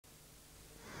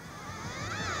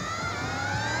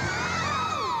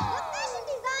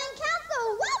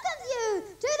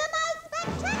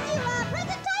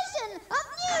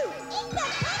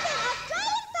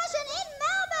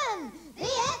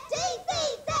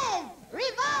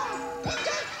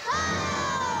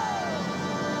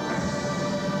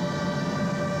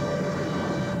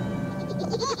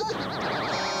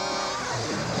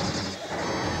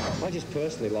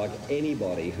personally like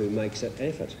anybody who makes an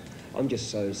effort. I'm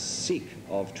just so sick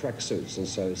of tracksuits and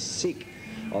so sick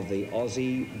of the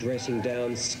Aussie dressing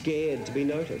down scared to be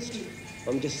noticed.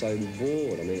 I'm just so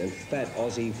bored. I mean, and fat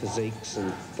Aussie physiques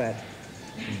and fat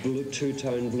blue,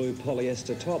 two-tone blue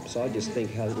polyester tops. I just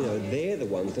think how, you know, they're the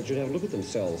ones that should have a look at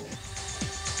themselves.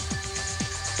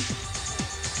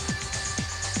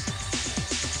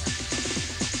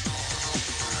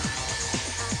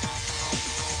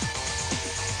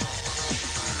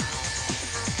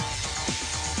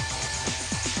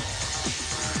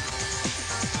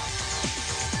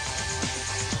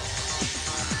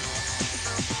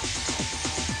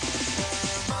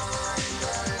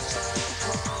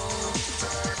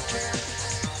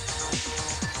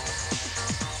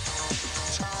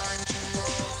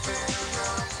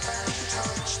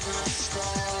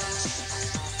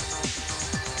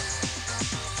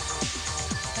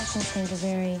 Fashion seemed a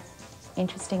very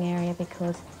interesting area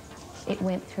because it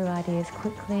went through ideas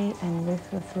quickly and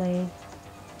ruthlessly,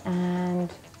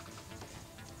 and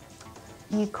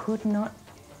you could not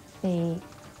be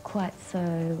quite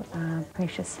so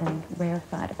precious and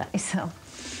rarefied about yourself.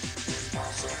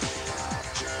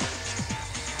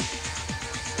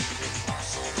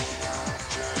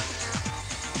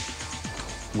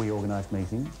 We organised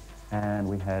meetings and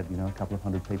we had, you know, a couple of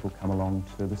hundred people come along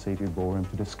to the Sea View Ballroom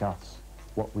to discuss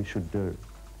what we should do.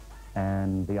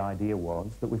 And the idea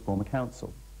was that we form a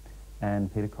council.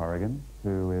 And Peter Corrigan,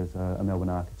 who is a Melbourne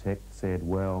architect, said,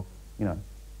 well, you know,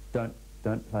 don't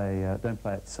play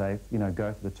it safe, you know,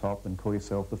 go to the top and call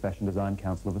yourself the Fashion Design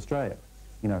Council of Australia.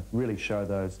 You know, really show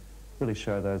those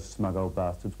smug old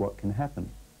bastards what can happen.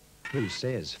 Who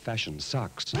says fashion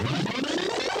sucks? And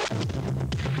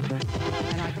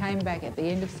I came back at the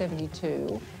end of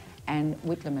 '72 and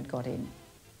Whitlam had got in,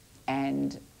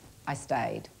 and I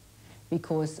stayed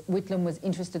because Whitlam was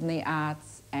interested in the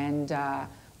arts, and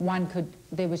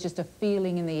there was just a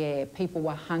feeling in the air. People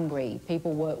were hungry,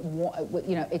 people were,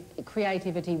 you know,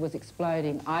 creativity was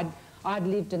exploding. I'd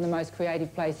lived in the most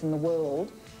creative place in the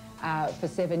world for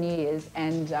 7 years,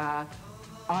 and I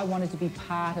wanted to be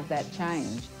part of that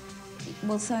change.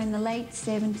 Well, so in the late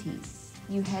 70s,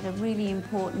 you had a really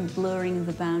important blurring of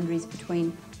the boundaries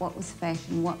between what was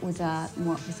fashion, what was art, and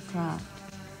what was craft.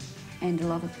 And a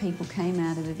lot of people came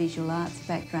out of a visual arts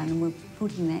background and were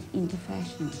putting that into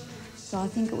fashion. So I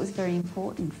think it was very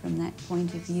important from that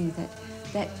point of view that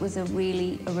that was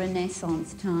really a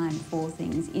renaissance time for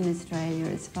things in Australia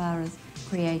as far as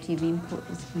creative input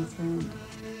was concerned.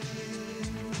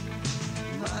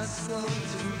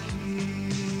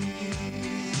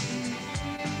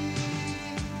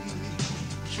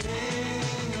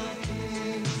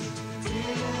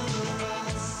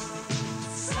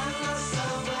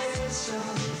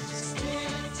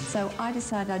 So I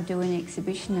decided I'd do an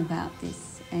exhibition about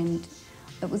this, and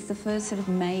it was the first sort of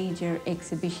major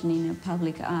exhibition in a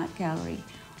public art gallery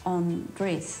on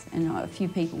dress, and a few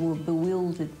people were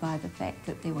bewildered by the fact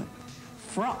that there were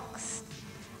frocks.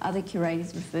 Other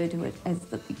curators referred to it as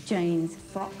the Jane's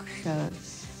Frock Show,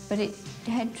 but it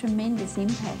had tremendous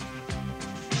impact.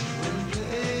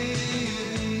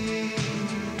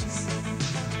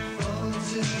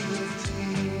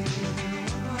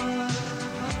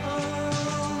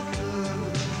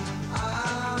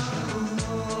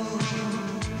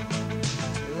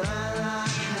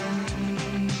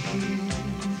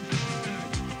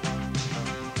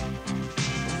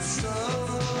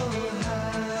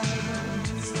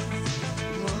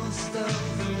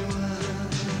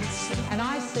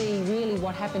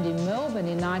 What happened in Melbourne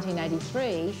in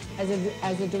 1983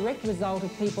 as a direct result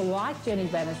of people like Jenny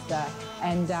Bannister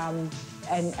and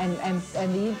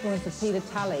the influence of Peter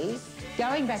Tully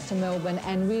going back to Melbourne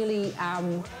and really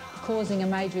causing a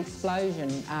major explosion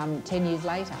 10 years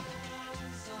later.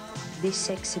 This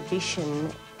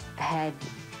exhibition had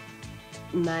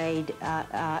made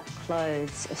art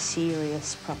clothes a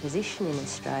serious proposition in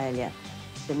Australia.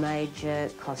 The major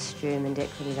costume and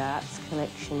decorative arts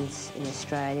collections in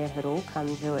Australia had all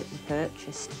come to it and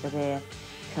purchased for their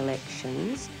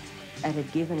collections. It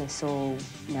had given us all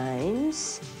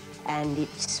names, and it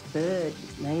spurred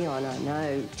me on, I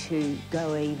know, to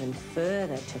go even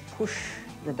further, to push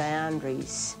the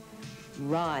boundaries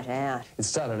right out. It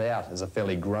started out as a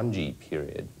fairly grungy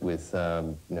period with,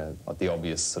 you know, the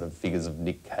obvious sort of figures of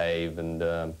Nick Cave and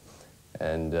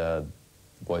the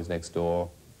Boys Next Door.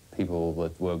 People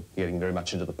that were getting very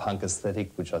much into the punk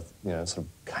aesthetic, which you know, sort of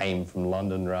came from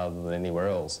London rather than anywhere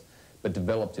else, but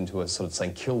developed into a sort of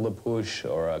St Kilda push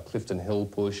or a Clifton Hill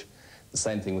push. The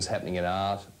same thing was happening in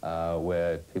art,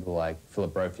 where people like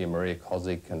Philip Brophy and Maria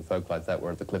Kozik and folk like that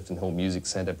were at the Clifton Hill Music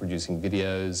Centre producing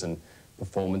videos, and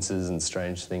performances and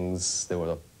strange things. There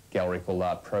were a gallery called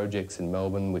Art Projects in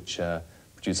Melbourne, which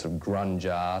produced sort of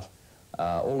grunge art.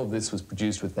 All of this was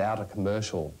produced without a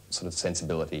commercial sort of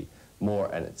sensibility, more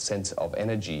a sense of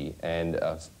energy and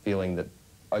a feeling that,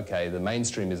 okay, the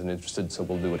mainstream isn't interested, so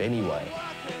we'll do it anyway.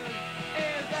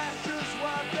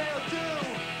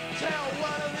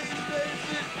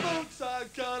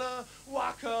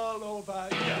 Walk all over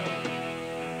you.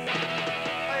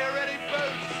 Are you ready,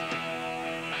 Boots?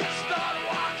 Start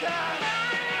walking!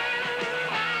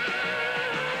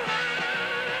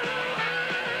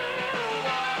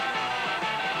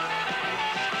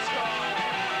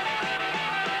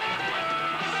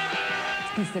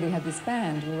 He said he had this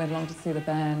band. We went along to see the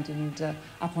band, and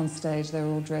up on stage they were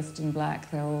all dressed in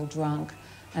black, they were all drunk,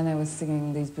 and they were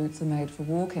singing These Boots Are Made for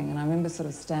Walking. And I remember sort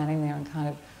of standing there and kind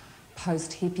of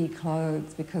post-hippie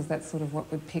clothes, because that's sort of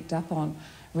what we'd picked up on,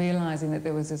 realising that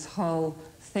there was this whole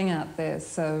thing out there.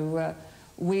 So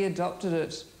we adopted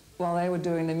it while they were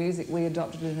doing the music. We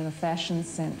adopted it in a fashion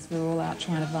sense. We were all out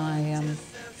trying to buy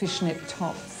fishnet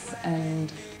tops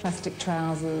and plastic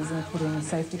trousers and putting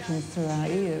safety pins through our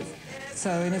ears. So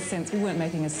in a sense, we weren't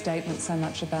making a statement so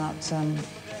much about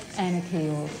anarchy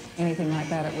or anything like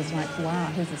that. It was like, wow,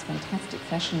 here's this fantastic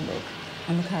fashion look.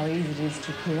 And look how easy it is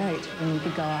to create when you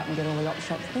could go out and get all the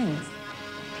op-shop things.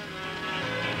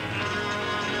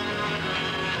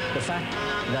 The fact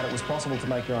that it was possible to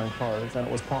make your own clothes and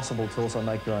it was possible to also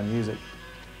make your own music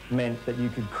meant that you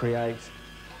could create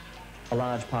a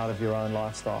large part of your own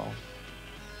lifestyle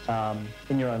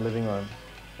in your own living room.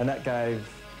 And that gave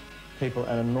people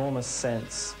an enormous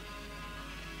sense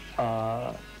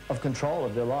of control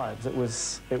of their lives. It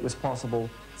was possible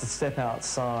to step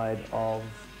outside of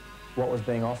what was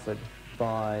being offered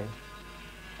by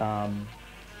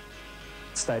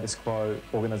status quo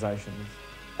organisations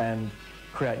and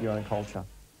create your own culture.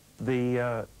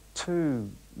 The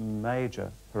two major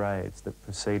parades that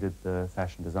preceded the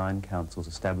Fashion Design Councill's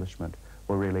establishment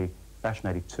were really Fashion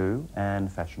 82 and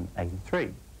Fashion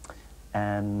 83.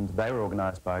 And they were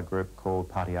organised by a group called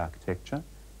Party Architecture,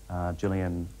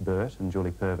 Gillian Burt and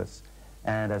Julie Purvis.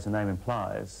 And as the name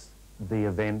implies, the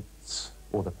events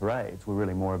or the parades were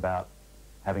really more about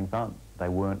having fun. They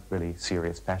weren't really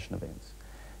serious fashion events.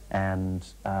 And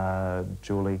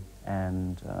Julie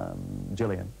and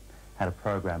Gillian had a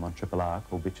program on Triple R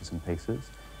called Bitches and Pieces,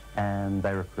 and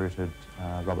they recruited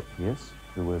Robert Pierce,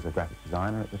 who was a graphic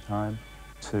designer at the time,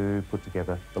 to put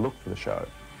together the look for the show.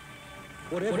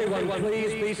 Would everyone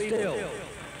please be still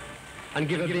and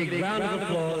give a big round of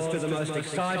applause to the most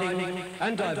exciting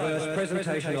and diverse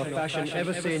presentation of fashion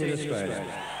ever seen in Australia.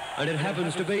 And it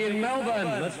happens to be in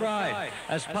Melbourne, that's right,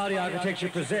 as Party Architecture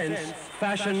presents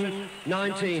Fashion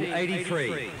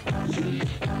 1983.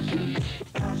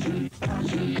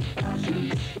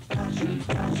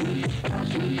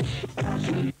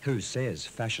 Who says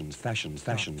fashion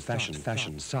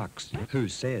sucks? Who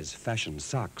says fashion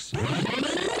sucks?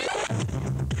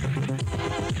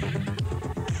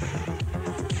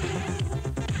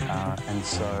 And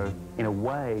so, in a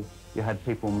way, you had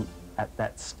people at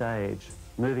that stage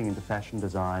moving into fashion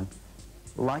design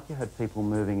like you had people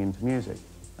moving into music.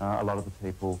 A lot of the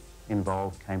people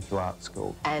involved came through art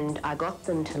school. And I got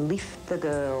them to lift the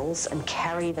girls and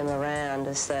carry them around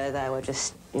as though they were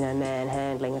just, you know,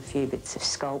 manhandling a few bits of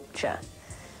sculpture.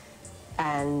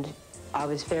 And I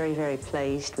was very, very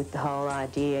pleased with the whole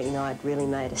idea. You know, I'd really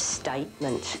made a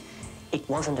statement. It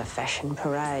wasn't a fashion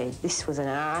parade. This was an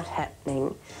art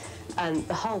happening. And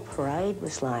the whole parade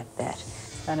was like that.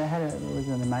 And it was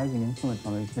an amazing influence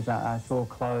on me because I saw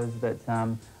clothes that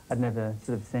I'd never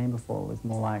sort of seen before. It was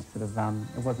more like sort of,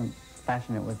 it wasn't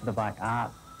fashion, it was sort of like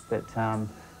art that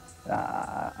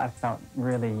I felt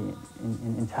really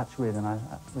in touch with, and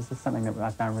it was just something that I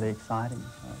found really exciting.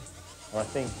 So. I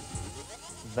think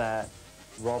that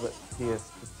Robert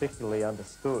Pierce particularly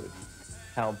understood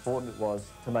how important it was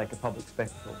to make a public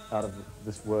spectacle out of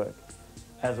this work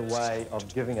as a way of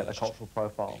giving it a cultural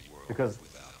profile. Because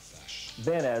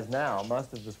then, as now,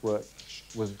 most of this work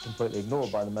was completely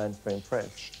ignored by the mainstream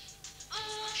press.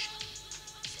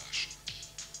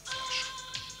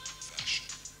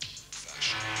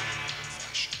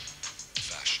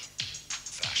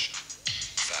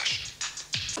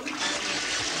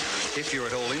 If you're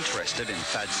at all interested in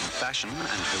fads and fashion, and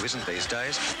who isn't these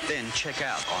days, then check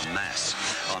out En Masse.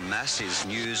 En Masse is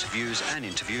news, views and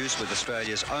interviews with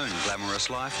Australia's own glamorous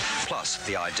life, plus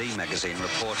the ID magazine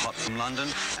report hot from London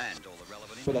and all the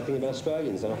relevant... Well, I think about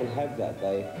Australians, they often have that.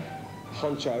 They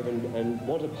hunch over and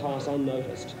want to pass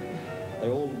unnoticed. They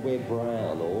all wear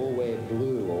brown, or all wear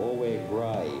blue, or all wear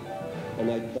grey, and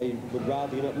they would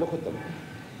rather you not look at them.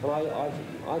 And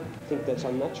I think that's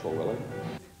unnatural, really.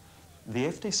 The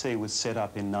FDC was set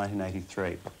up in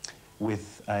 1983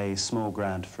 with a small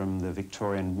grant from the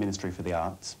Victorian Ministry for the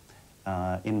Arts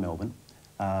in Melbourne,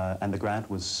 and the grant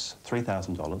was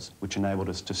 $3,000, which enabled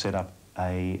us to set up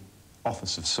a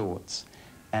office of sorts.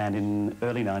 And in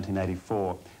early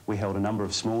 1984, we held a number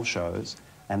of small shows,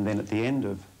 and then at the end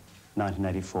of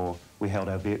 1984, we held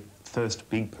our first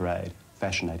big parade,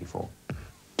 Fashion 84.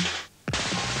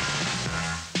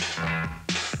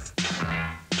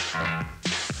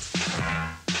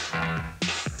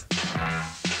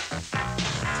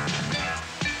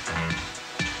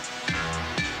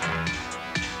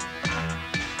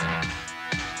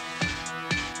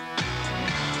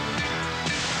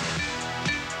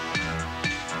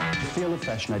 The feel of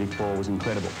Fashion 84 was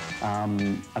incredible. I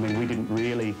mean, we didn't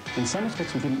really, in some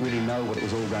respects, we didn't really know what it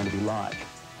was all going to be like.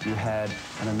 You had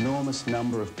an enormous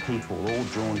number of people all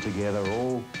drawn together,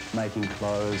 all making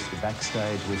clothes. The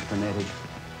backstage was frenetic.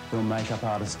 There were makeup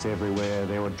artists everywhere,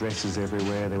 there were dresses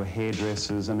everywhere, there were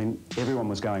hairdressers. I mean, everyone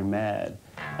was going mad.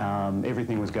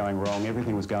 Everything was going wrong,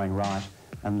 everything was going right.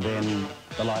 And then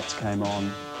the lights came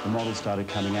on, the models started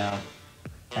coming out,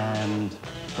 and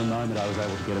for a moment I was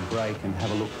able to get a break and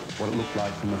have a look at what it looked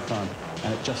like from the front,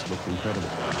 and it just looked incredible.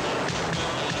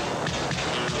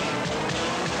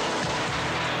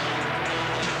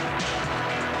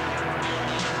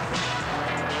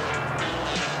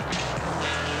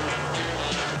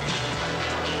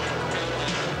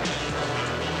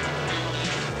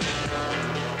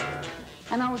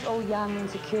 And I was all young and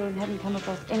insecure and hadn't come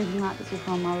across anything like this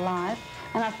before in my life.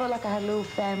 And I felt like I had a little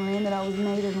family and that I was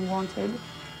needed and wanted.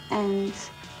 And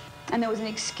there was an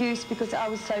excuse because I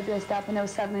was so dressed up, and there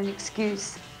was suddenly an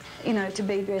excuse, you know, to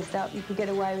be dressed up. You could get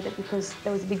away with it because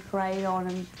there was a big parade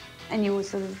on, and you were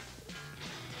sort of,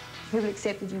 people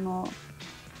accepted you more.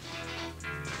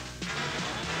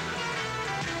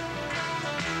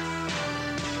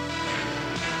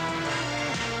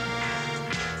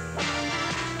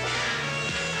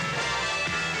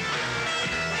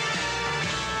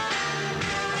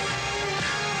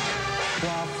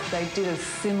 Whilst they did a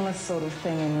similar sort of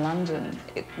thing in London,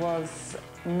 it was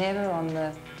never on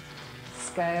the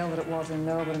scale that it was in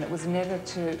Melbourne. It was never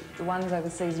to, the ones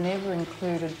overseas never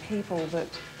included people that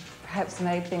perhaps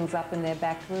made things up in their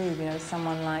back room, you know,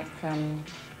 someone like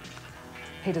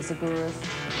Peter Zagouras.